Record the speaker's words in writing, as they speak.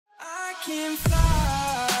can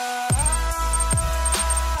fly.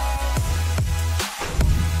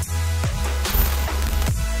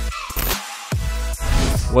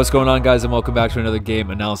 What's going on, guys, and welcome back to another game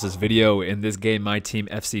analysis video. In this game, my team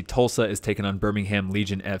FC Tulsa is taking on Birmingham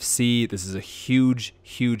Legion FC. This is a huge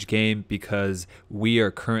game because we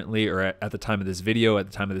are currently, or at the time of this video, at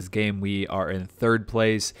the time of this game, we are in third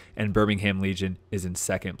place and Birmingham Legion is in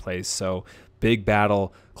second place. So big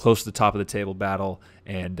battle, close to the top of the table battle,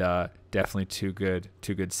 and definitely two good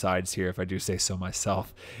sides here, if I do say so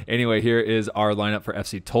myself. Anyway, here is our lineup for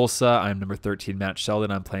FC Tulsa. I'm number 13,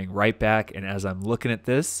 Sheldon. I'm playing right back, and as I'm looking at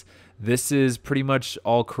this is pretty much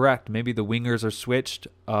all correct. Maybe the wingers are switched.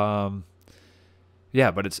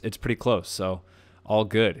 Yeah, but it's pretty close, so all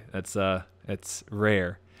good. It's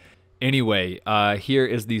rare. Anyway, here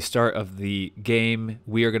is the start of the game.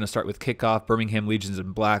 We are going to start with kickoff. Birmingham Legion's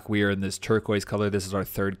in black. We are in this turquoise color. This is our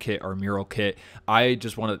third kit, our mural kit. I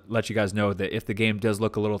just want to let you guys know that if the game does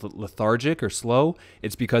look a little lethargic or slow,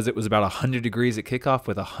 it's because it was about 100 degrees at kickoff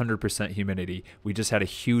with 100% humidity. We just had a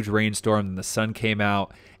huge rainstorm and the sun came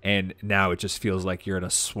out, and now it just feels like you're in a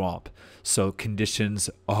swamp. So conditions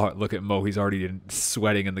are, look at Mo, he's already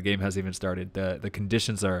sweating and the game hasn't even started. The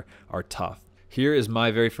conditions are tough. Here is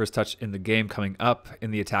my very first touch in the game coming up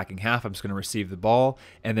in the attacking half. I'm just going to receive the ball,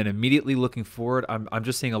 and then immediately looking forward, I'm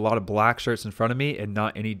just seeing a lot of black shirts in front of me and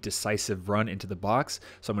not any decisive run into the box.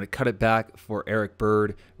 So I'm going to cut it back for Eric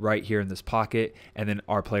Bird right here in this pocket, and then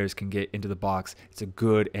our players can get into the box. It's a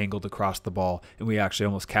good angle to cross the ball, and we actually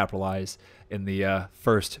almost capitalize in the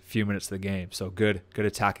first few minutes of the game. So good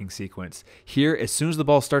attacking sequence. Here, as soon as the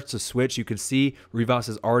ball starts to switch, you can see Rivas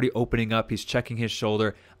is already opening up. He's checking his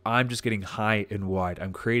shoulder. I'm just getting high and wide.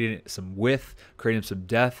 I'm creating some width, creating some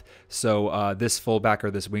depth. So this fullback or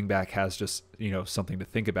this wingback has just, something to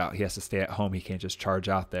think about. He has to stay at home. He can't just charge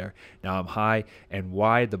out there. Now I'm high and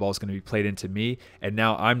wide. The ball's going to be played into me. And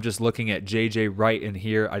now I'm just looking at JJ right in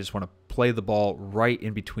here. I just want to play the ball right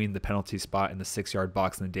in between the penalty spot and the 6-yard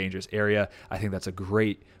box in the dangerous area. I think that's a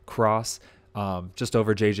great cross just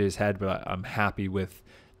over JJ's head, but I'm happy with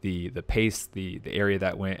the pace, the area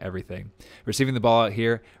that went, everything. Receiving the ball out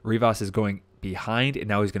here, Rivas is going behind, and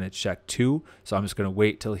now he's going to check two. So I'm just going to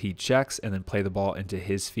wait till he checks and then play the ball into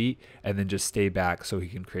his feet and then just stay back so he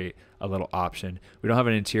can create a little option. We don't have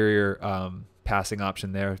an interior passing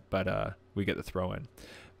option there, but we get the throw in.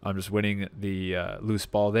 I'm just winning the loose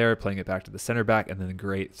ball there, playing it back to the center back, and then a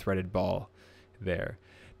great threaded ball there.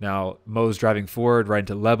 Now, Mo's driving forward right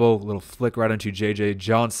into Lebo, a little flick right onto JJ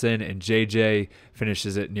Johnson, and JJ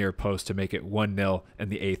finishes it near post to make it 1-0 in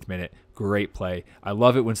the 8th minute. Great play. I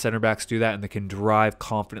love it when center backs do that and they can drive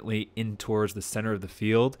confidently in towards the center of the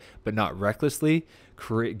field, but not recklessly.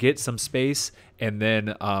 Get some space and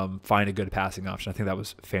then find a good passing option. I think that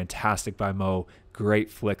was fantastic by Mo. Great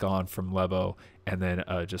flick on from Lebo, and then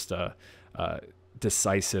just a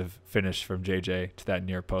decisive finish from JJ to that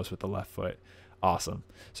near post with the left foot. Awesome.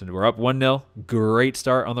 So we're up 1-0. Great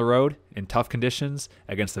start on the road in tough conditions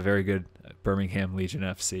against a very good Birmingham Legion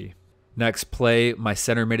FC. Next play, my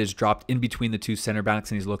center mid is dropped in between the two center backs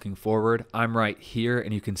and he's looking forward. I'm right here,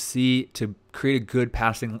 and you can see to create a good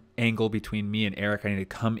passing angle between me and Eric, I need to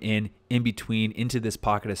come in between into this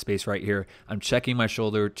pocket of space right here. I'm checking my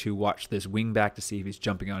shoulder to watch this wing back to see if he's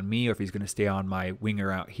jumping on me or if he's going to stay on my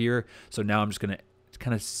winger out here. So now I'm just going to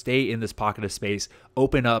kind of stay in this pocket of space,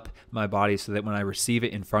 open up my body so that when I receive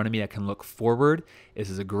it in front of me, I can look forward. This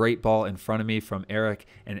is a great ball in front of me from Eric,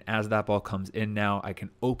 and as that ball comes in now, I can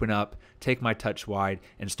open up, take my touch wide,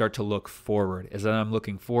 and start to look forward. As I'm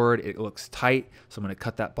looking forward, it looks tight, so I'm going to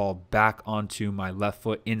cut that ball back onto my left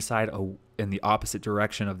foot inside in the opposite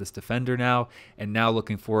direction of this defender now, and now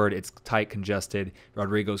looking forward, it's tight, congested.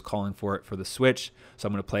 Rodrigo's calling for it for the switch, so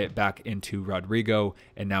I'm going to play it back into Rodrigo,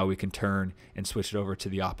 and now we can turn and switch it over to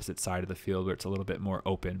the opposite side of the field where it's a little bit more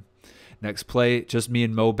open. Next play, just me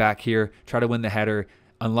and Mo back here, try to win the header,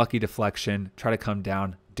 unlucky deflection, try to come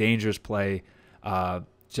down, dangerous play, yeah,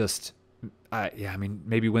 I mean,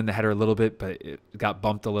 maybe win the header a little bit, but it got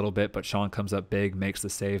bumped a little bit, but Sean comes up big, makes the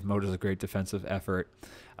save. Mo does a great defensive effort,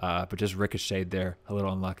 but just ricocheted there, a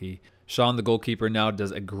little unlucky. Sean, the goalkeeper, now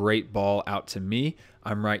does a great ball out to me.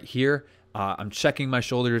 I'm right here. I'm checking my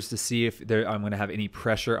shoulders to see if I'm going to have any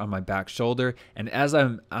pressure on my back shoulder. And as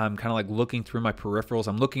I'm kind of like looking through my peripherals,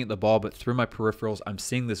 I'm looking at the ball, but through my peripherals, I'm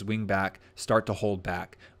seeing this wing back start to hold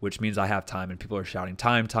back, which means I have time. And people are shouting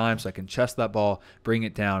time, so I can chest that ball, bring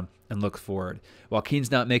it down, and look forward. Joaquin's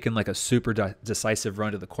not making like a super decisive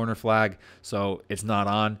run to the corner flag, so it's not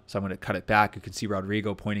on. So I'm going to cut it back. You can see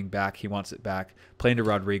Rodrigo pointing back. He wants it back. Playing to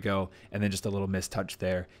Rodrigo, and then just a little mistouch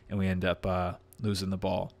there, and we end up losing the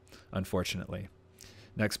ball, unfortunately.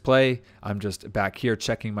 Next play, I'm just back here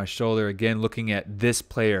checking my shoulder again, looking at this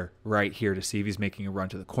player right here to see if he's making a run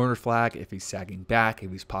to the corner flag, if he's sagging back,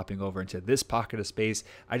 if he's popping over into this pocket of space.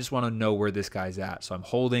 I just want to know where this guy's at. So I'm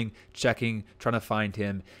holding, checking, trying to find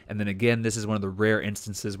him. And then again, this is one of the rare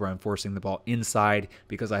instances where I'm forcing the ball inside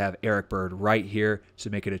because I have Eric Bird right here to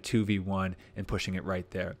make it a 2v1 and pushing it right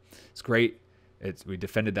there. It's great. We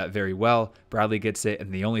defended that very well. Bradley gets it,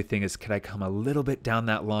 and the only thing is, can I come a little bit down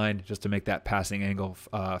that line just to make that passing angle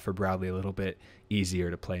for Bradley a little bit easier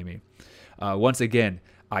to play me? Once again,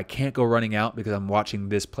 I can't go running out because I'm watching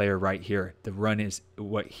this player right here. The run is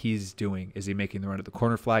what he's doing. Is he making the run to the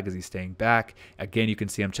corner flag? Is he staying back? Again, you can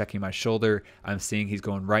see I'm checking my shoulder. I'm seeing he's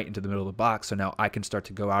going right into the middle of the box. So now I can start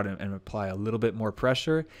to go out and apply a little bit more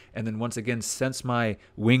pressure. And then once again, since my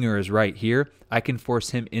winger is right here, I can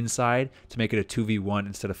force him inside to make it a 2v1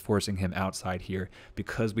 instead of forcing him outside here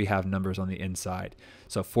because we have numbers on the inside.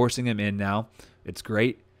 So forcing him in now, it's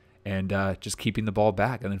great. And just keeping the ball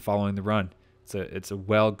back and then following the run. It's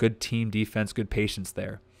a good team defense, good patience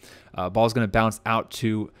there. Ball's going to bounce out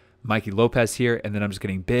to Mikey Lopez here, and then I'm just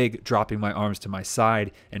getting big, dropping my arms to my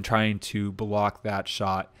side and trying to block that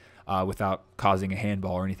shot without causing a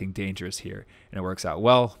handball or anything dangerous here. And it works out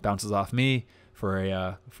well, bounces off me for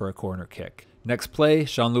a corner kick. Next play,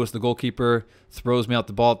 Sean Lewis, the goalkeeper, throws me out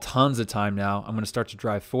the ball tons of time now. I'm going to start to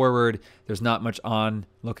drive forward. There's not much on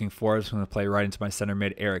looking forward. So I'm going to play right into my center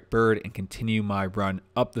mid, Eric Bird, and continue my run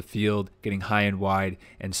up the field, getting high and wide,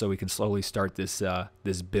 and so we can slowly start this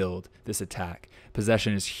build, this attack.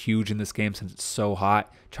 Possession is huge in this game since it's so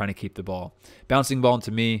hot, trying to keep the ball. Bouncing ball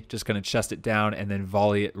into me, just going to chest it down and then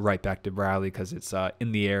volley it right back to Bradley because it's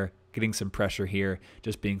in the air, getting some pressure here,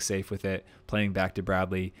 just being safe with it, playing back to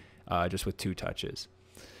Bradley. Just with 2 touches.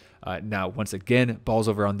 Now, once again, ball's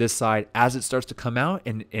over on this side. As it starts to come out,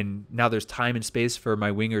 and now there's time and space for my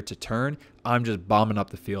winger to turn, I'm just bombing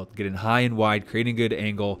up the field, getting high and wide, creating a good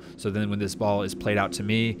angle. So then when this ball is played out to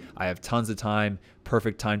me, I have tons of time,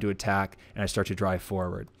 perfect time to attack, and I start to drive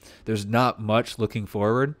forward. There's not much looking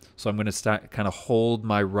forward, so I'm going to start kind of hold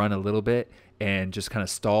my run a little bit and just kind of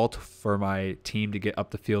stall for my team to get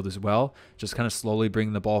up the field as well. Just kind of slowly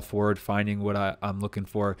bringing the ball forward, finding what I'm looking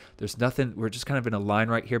for. There's nothing, we're just kind of in a line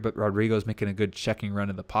right here, but Rodrigo's making a good checking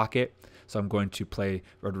run in the pocket. So I'm going to play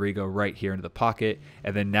Rodrigo right here into the pocket.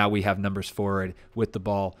 And then now we have numbers forward with the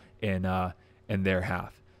ball in their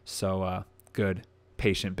half. So good,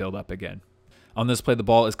 patient build up again. On this play, the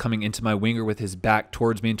ball is coming into my winger with his back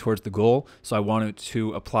towards me and towards the goal. So I wanted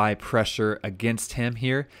to apply pressure against him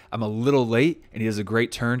here. I'm a little late, and he does a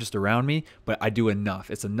great turn just around me, but I do enough.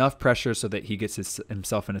 It's enough pressure so that he gets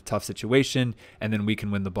himself in a tough situation, and then we can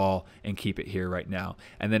win the ball and keep it here right now.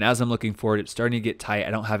 And then as I'm looking forward, it's starting to get tight. I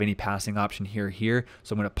don't have any passing option here.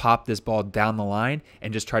 So I'm going to pop this ball down the line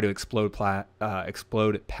and just try to explode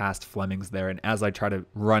past Flemings there. And as I try to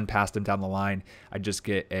run past him down the line, I just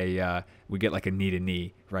get we get like a knee to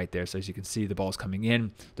knee right there. So as you can see, the ball's coming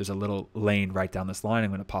in. There's a little lane right down this line. I'm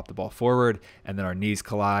going to pop the ball forward, and then our knees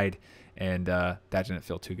collide, and that didn't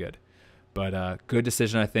feel too good. But good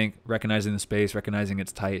decision, I think, recognizing the space, recognizing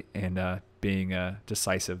it's tight, and being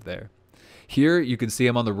decisive there. Here, you can see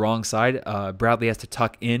I'm on the wrong side. Bradley has to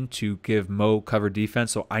tuck in to give Mo cover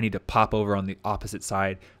defense, so I need to pop over on the opposite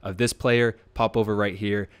side of this player, pop over right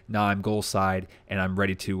here. Now I'm goal side, and I'm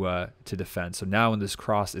ready to defend. So now when this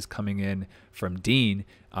cross is coming in from Dean,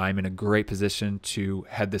 I'm in a great position to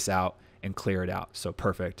head this out and clear it out. So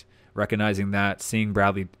perfect. Recognizing that, seeing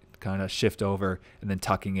Bradley kind of shift over and then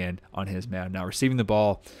tucking in on his man. Now receiving the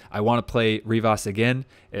ball, I want to play Rivas again.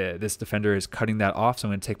 This defender is cutting that off, so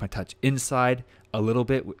I'm going to take my touch inside a little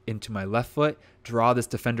bit into my left foot, draw this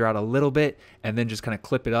defender out a little bit, and then just kind of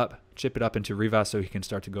chip it up into Rivas so he can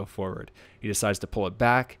start to go forward. He decides to pull it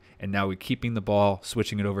back, and now we're keeping the ball,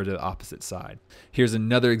 switching it over to the opposite side. Here's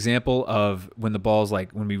another example of when the ball's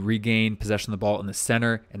when we regain possession of the ball in the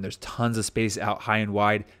center, and there's tons of space out high and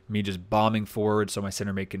wide, me just bombing forward so my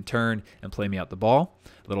center mate can turn and play me out the ball.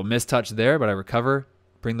 A little mistouch there, but I recover,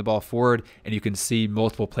 bring the ball forward, and you can see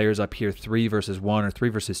multiple players up here, 3 versus 1 or 3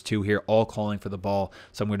 versus 2 here, all calling for the ball.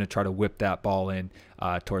 So I'm going to try to whip that ball in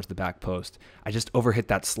towards the back post. I just overhit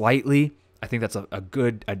that slightly. I think that's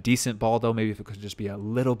a decent ball, though. Maybe if it could just be a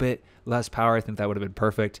little bit less power, I think that would have been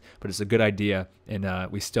perfect. But it's a good idea,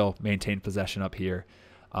 and we still maintain possession up here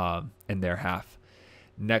in their half.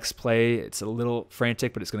 Next play, it's a little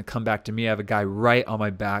frantic, but it's going to come back to me. I have a guy right on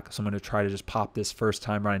my back, so I'm going to try to just pop this first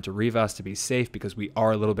time right into Rivas to be safe because we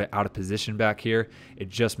are a little bit out of position back here. It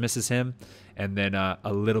just misses him. And then a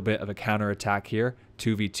little bit of a counter attack here,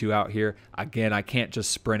 2v2 out here. Again, I can't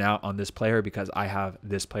just sprint out on this player because I have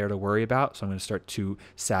this player to worry about. So I'm going to start to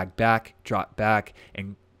sag back, drop back,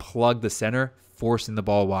 and plug the center, forcing the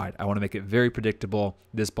ball wide. I want to make it very predictable.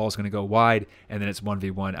 This ball is going to go wide, and then it's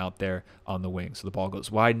 1v1 out there on the wing. So the ball goes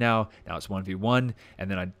wide now. Now it's 1v1, and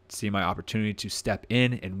then I see my opportunity to step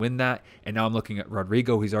in and win that. And now I'm looking at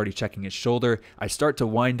Rodrigo. He's already checking his shoulder. I start to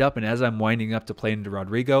wind up, and as I'm winding up to play into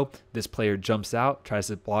Rodrigo, this player jumps out, tries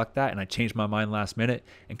to block that, and I change my mind last minute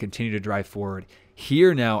and continue to drive forward.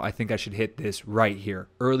 Here now, I think I should hit this right here.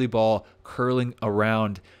 Early ball curling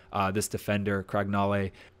around this defender,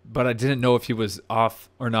 Cragnale, but I didn't know if he was off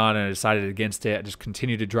or not, and I decided against it. I just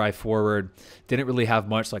continued to drive forward. Didn't really have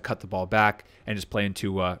much, so I cut the ball back and just play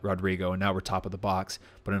into Rodrigo, and now we're top of the box,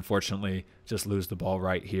 but unfortunately just lose the ball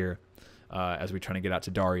right here as we're trying to get out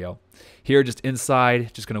to Dario. Here, just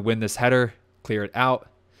inside, just going to win this header, clear it out.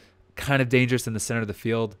 Kind of dangerous in the center of the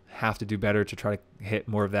field. Have to do better to try to hit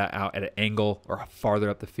more of that out at an angle or farther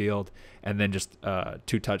up the field, and then just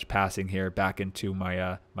two-touch passing here back into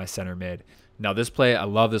my my center mid. Now this play, I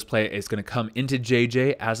love this play. It's going to come into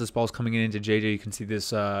JJ. As this ball's coming into JJ, you can see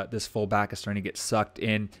this this fullback is starting to get sucked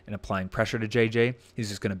in and applying pressure to JJ. He's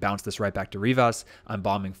just going to bounce this right back to Rivas. I'm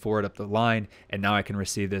bombing forward up the line, and now I can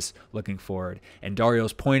receive this looking forward. And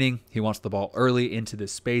Dario's pointing. He wants the ball early into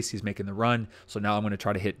this space. He's making the run. So now I'm going to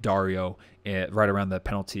try to hit Dario right around the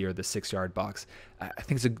penalty or the 6-yard box. I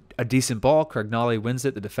think it's a decent ball. Cragnale wins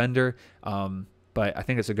it, the defender. But I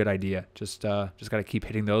think it's a good idea. Just got to keep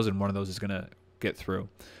hitting those, and one of those is going to get through.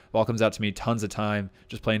 Ball comes out to me tons of time,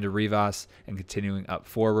 just playing to Rivas and continuing up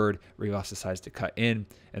forward. Rivas decides to cut in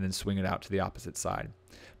and then swing it out to the opposite side.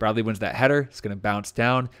 Bradley wins that header. It's going to bounce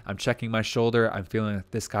down. I'm checking my shoulder. I'm feeling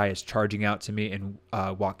like this guy is charging out to me, and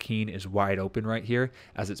Joaquin is wide open right here.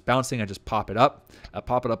 As it's bouncing, I just pop it up. I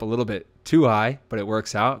pop it up a little bit too high, but it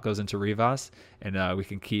works out. It goes into Rivas, and we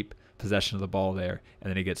can keep possession of the ball there, and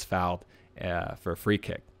then he gets fouled for a free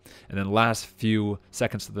kick. And then the last few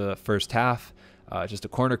seconds of the first half, just a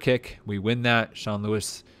corner kick. We win that. Sean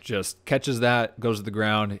Lewis just catches that, goes to the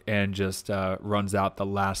ground, and just runs out the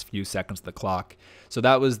last few seconds of the clock. So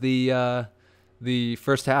that was the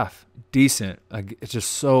first half. Decent. It's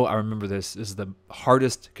just so, I remember this is the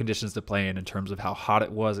hardest conditions to play in terms of how hot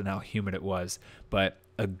it was and how humid it was. But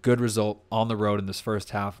a good result on the road in this first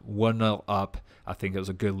half. 1-0 up. I think it was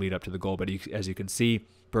a good lead up to the goal. But as you can see,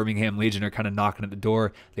 Birmingham Legion are kind of knocking at the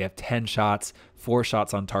door. They have 10 shots, 4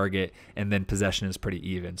 shots on target, and then possession is pretty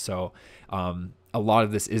even. So a lot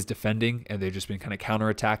of this is defending, and they've just been kind of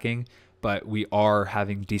counterattacking. But we are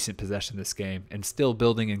having decent possession this game and still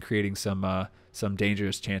building and creating some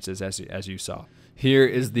dangerous chances, as you saw. Here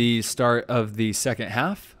is the start of the second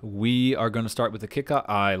half. We are going to start with the kickoff.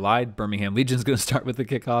 I lied. Birmingham Legion is going to start with the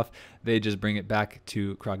kickoff. They just bring it back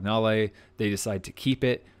to Cragnale. They decide to keep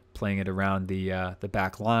it, playing it around the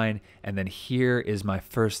back line. And then here is my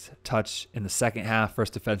first touch in the second half.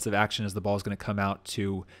 First defensive action as the ball is going to come out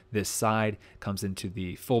to this side, comes into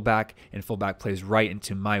the fullback, and fullback plays right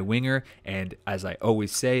into my winger. And as I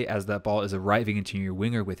always say, as that ball is arriving into your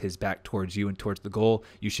winger with his back towards you and towards the goal,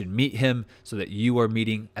 you should meet him so that you are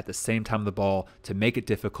meeting at the same time of the ball to make it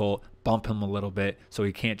difficult, bump him a little bit so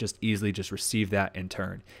he can't just easily just receive that and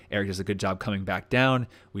turn. Eric does a good job coming back down.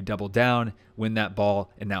 We double down, win that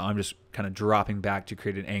ball, and now I'm just kind of dropping back to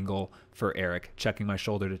create an angle for Eric, checking my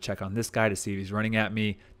shoulder to check on this guy to see if he's running at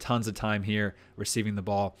me. Tons of time here, receiving the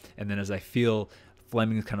ball, and then as I feel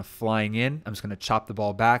Fleming's kind of flying in, I'm just going to chop the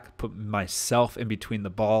ball back, put myself in between the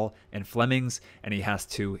ball and Fleming's, and he has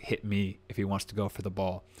to hit me if he wants to go for the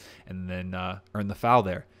ball, and then earn the foul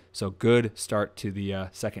there. So good start to the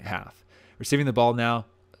second half. Receiving the ball now,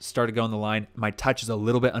 started going the line. My touch is a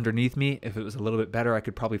little bit underneath me. If it was a little bit better, I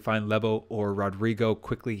could probably find Lebo or Rodrigo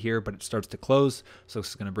quickly here, but it starts to close. So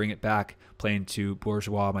it's going to bring it back, playing to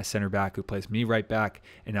Bourgeois, my center back, who plays me right back.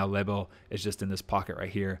 And now Lebo is just in this pocket right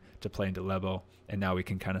here to play into Lebo. And now we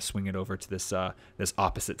can kind of swing it over to this this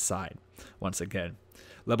opposite side once again.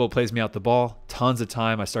 Lebo plays me out the ball, tons of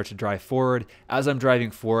time. I start to drive forward. As I'm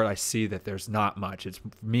driving forward, I see that there's not much. It's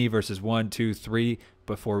me versus 1, 2, 3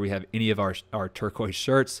 before we have any of our turquoise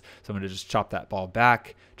shirts. So I'm going to just chop that ball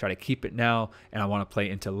back, try to keep it now, and I want to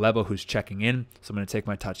play into Lebo, who's checking in. So I'm going to take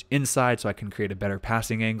my touch inside so I can create a better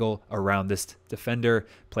passing angle around this defender,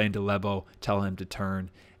 play into Lebo, tell him to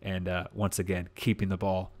turn, and once again, keeping the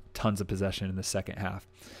ball tons of possession in the second half.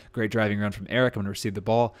 Great driving run from Eric. I'm going to receive the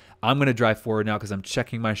ball. I'm going to drive forward now because I'm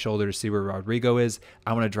checking my shoulder to see where Rodrigo is.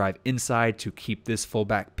 I want to drive inside to keep this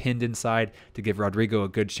fullback pinned inside to give Rodrigo a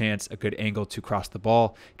good chance, a good angle to cross the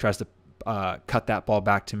ball. He tries to cut that ball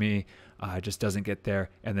back to me. Just doesn't get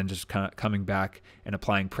there, and then just kind of coming back and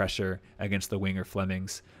applying pressure against the winger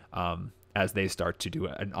Flemings as they start to do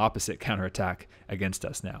an opposite counterattack against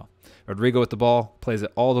us now. Rodrigo with the ball, plays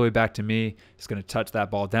it all the way back to me. He's going to touch that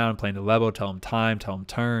ball down, playing to Lebo, tell him time, tell him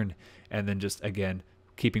turn, and then just, again,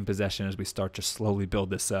 keeping possession as we start to slowly build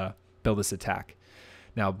this attack.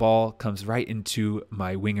 Now, ball comes right into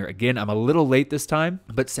my winger again. I'm a little late this time,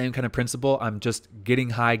 but same kind of principle. I'm just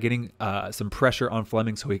getting high, getting some pressure on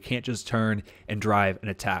Fleming so he can't just turn and drive an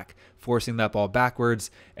attack, forcing that ball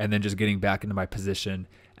backwards, and then just getting back into my position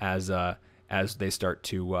as they start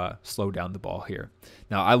to slow down the ball here.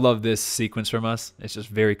 Now, I love this sequence from us. It's just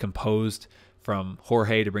very composed from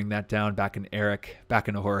Jorge to bring that down, back in Eric, back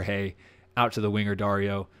into Jorge, out to the winger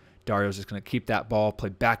Dario. Dario's just going to keep that ball, play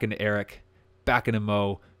back into Eric, back into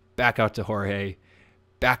Mo, back out to Jorge,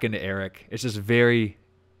 back into Eric. It's just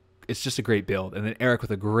a great build. And then Eric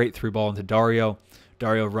with a great through ball into Dario.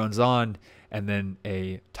 Dario runs on, and then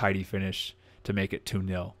a tidy finish to make it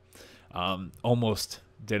 2-0. Almost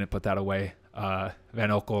didn't put that away. Van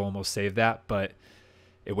Oekel almost saved that, but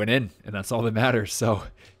it went in, and that's all that matters. So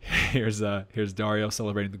here's Dario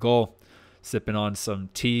celebrating the goal, sipping on some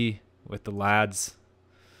tea with the lads.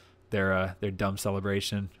 Their dumb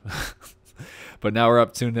celebration. But now we're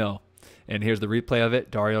up 2-0. And here's the replay of it.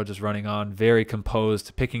 Dario just running on, very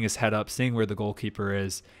composed, picking his head up, seeing where the goalkeeper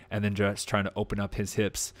is, and then just trying to open up his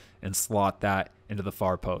hips and slot that into the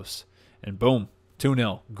far post. And boom,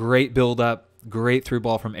 2-0. Great build-up, great through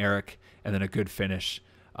ball from Eric, and then a good finish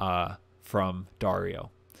from Dario.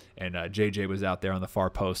 And JJ was out there on the far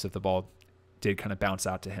post if the ball did kind of bounce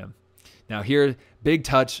out to him. Now here, big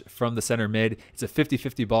touch from the center mid. It's a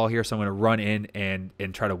 50-50 ball here, so I'm going to run in and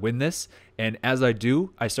try to win this. And as I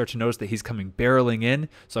do, I start to notice that he's coming barreling in,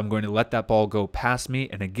 so I'm going to let that ball go past me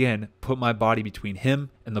and, again, put my body between him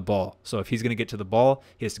and the ball. So if he's going to get to the ball,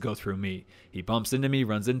 he has to go through me. He bumps into me,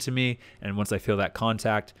 runs into me, and once I feel that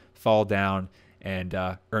contact, fall down and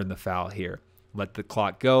earn the foul here. Let the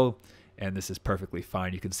clock go, and this is perfectly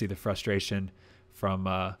fine. You can see the frustration from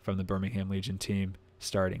the Birmingham Legion team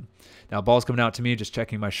starting. Now ball's coming out to me, just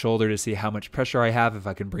checking my shoulder to see how much pressure I have, if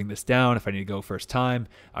I can bring this down, if I need to go first time.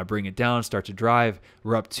 I bring it down, start to drive.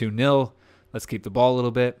 We're up 2-0. Let's keep the ball a little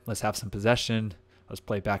bit. Let's have some possession. Let's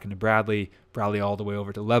play back into Bradley. Bradley all the way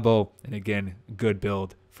over to Lebo. And again, good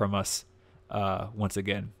build from us once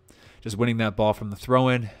again. Just winning that ball from the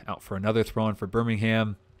throw-in, out for another throw-in for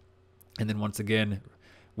Birmingham. And then once again,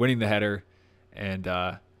 winning the header, and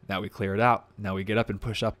now we clear it out. Now we get up and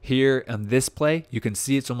push up. Here on this play, you can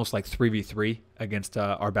see it's almost like 3v3 against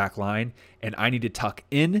our back line. And I need to tuck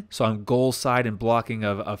in, so I'm goal side and blocking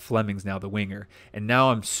of Flemings now, the winger. And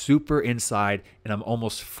now I'm super inside, and I'm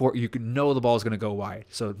almost you can know the ball is going to go wide.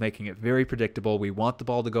 So making it very predictable. We want the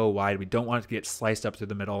ball to go wide. We don't want it to get sliced up through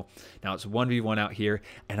the middle. Now it's 1v1 out here,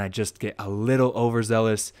 and I just get a little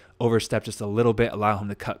overzealous, overstep just a little bit, allow him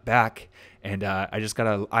to cut back. And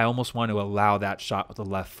I almost want to allow that shot with the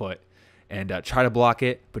left foot and try to block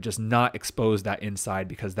it, but just not expose that inside,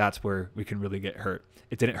 because that's where we can really get hurt.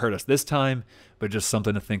 It didn't hurt us this time, but just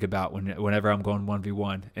something to think about whenever I'm going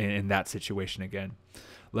 1v1 in that situation again.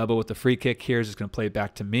 Lebo with the free kick here is just going to play it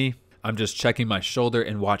back to me. I'm just checking my shoulder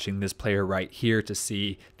and watching this player right here to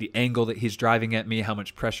see the angle that he's driving at me, how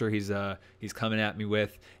much pressure he's coming at me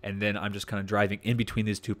with, and then I'm just kind of driving in between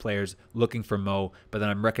these two players looking for Mo, but then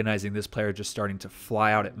I'm recognizing this player just starting to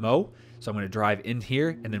fly out at Mo, so I'm going to drive in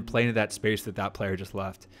here and then play into that space that player just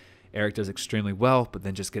left. Eric does extremely well, but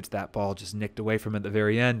then just gets that ball just nicked away from at the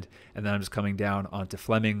very end, and then I'm just coming down onto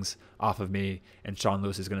Flemings off of me, and Sean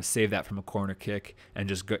Lewis is going to save that from a corner kick and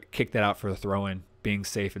just kick that out for a throw-in, being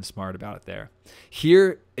safe and smart about it there.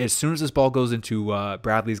 Here, as soon as this ball goes into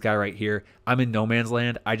Bradley's guy right here, I'm in no man's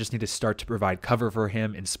land. I just need to start to provide cover for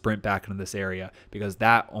him and sprint back into this area, because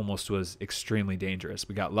that almost was extremely dangerous.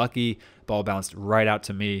 We got lucky, ball bounced right out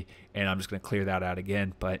to me, and I'm just going to clear that out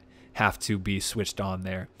again, but have to be switched on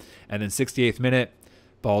there. And then 68th minute,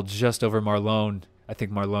 ball just over Marlone. I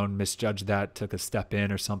think Marlone misjudged that, took a step in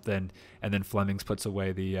or something, and then Flemings puts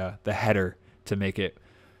away the header to make it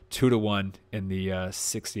 2-1 in the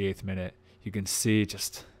 68th minute. You can see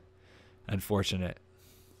just unfortunate.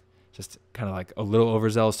 Just kind of like a little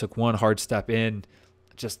overzealous, took one hard step in,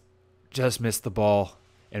 just missed the ball,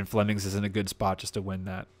 and Flemings is in a good spot just to win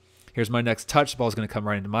that. Here's my next touch. The ball's going to come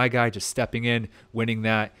right into my guy, just stepping in, winning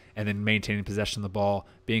that, and then maintaining possession of the ball,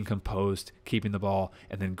 being composed, keeping the ball,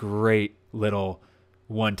 and then great little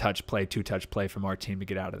one-touch play, two-touch play from our team to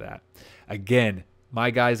get out of that. Again,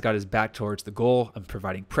 my guy's got his back towards the goal. I'm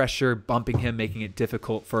providing pressure, bumping him, making it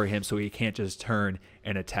difficult for him so he can't just turn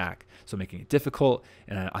and attack. So making it difficult,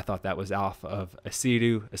 and I thought that was off of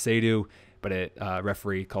Asadu, but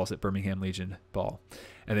referee calls it Birmingham Legion ball.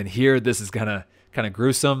 And then here, this is kind of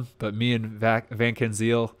gruesome, but me and Van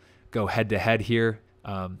Kinzenbach go head-to-head here,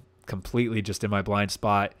 completely just in my blind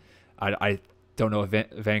spot. I don't know if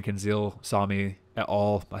Van Kinzenbach saw me at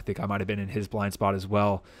all. I think I might have been in his blind spot as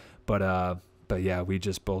well, but yeah, we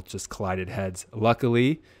just both just collided heads.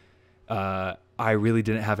 Luckily, I really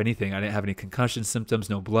didn't have anything. I didn't have any concussion symptoms,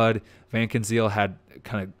 no blood. Van Kinzenbach had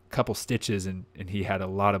kind of a couple stitches, and he had a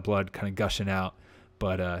lot of blood kind of gushing out.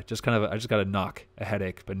 But I just got a knock, a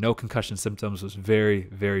headache, but no concussion symptoms. Was very,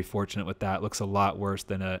 very fortunate with that. Looks a lot worse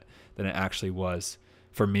than it actually was,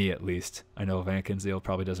 for me at least. I know Van Kinzenbach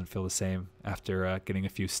probably doesn't feel the same after getting a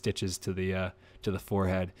few stitches to the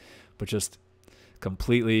forehead, but just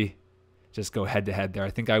completely just go head-to-head there. I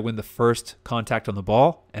think I win the first contact on the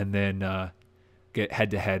ball and then get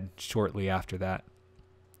head-to-head shortly after that.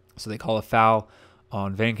 So they call a foul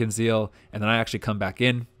on Van Kinzenbach, and then I actually come back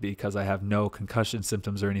in because I have no concussion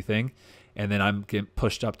symptoms or anything, and then I'm getting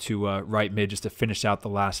pushed up to right mid just to finish out the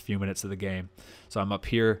last few minutes of the game. So I'm up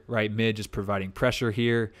here, right mid, just providing pressure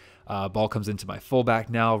here. Ball comes into my fullback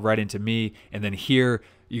now, right into me, and then here,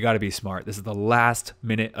 you got to be smart. This is the last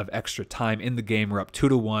minute of extra time in the game. We're up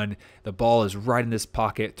 2-1. The ball is right in this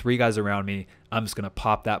pocket. 3 guys around me. I'm just going to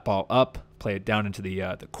pop that ball up, play it down into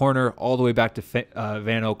the corner, all the way back to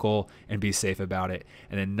Van Okel, and be safe about it.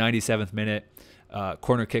 And then 97th minute,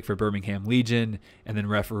 corner kick for Birmingham Legion, and then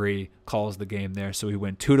referee calls the game there. So we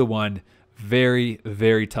win 2-1. Very,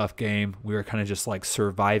 very tough game. We were kind of just like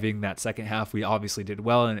surviving that second half. We obviously did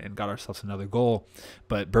well and got ourselves another goal,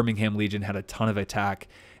 but Birmingham Legion had a ton of attack,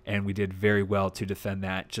 and we did very well to defend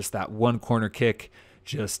that. Just that one corner kick,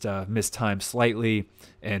 just mistimed slightly,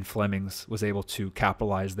 and Flemings was able to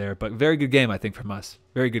capitalize there. But very good game, I think, from us.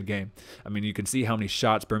 Very good game. I mean, you can see how many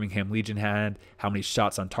shots Birmingham Legion had, how many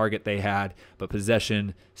shots on target they had, but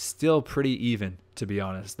possession still pretty even, to be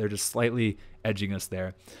honest. They're just slightly edging us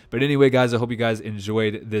there. But anyway, guys, I hope you guys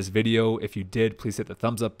enjoyed this video. If you did, please hit the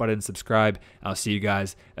thumbs up button, subscribe. I'll see you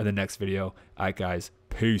guys in the next video. All right, guys,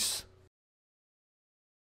 peace.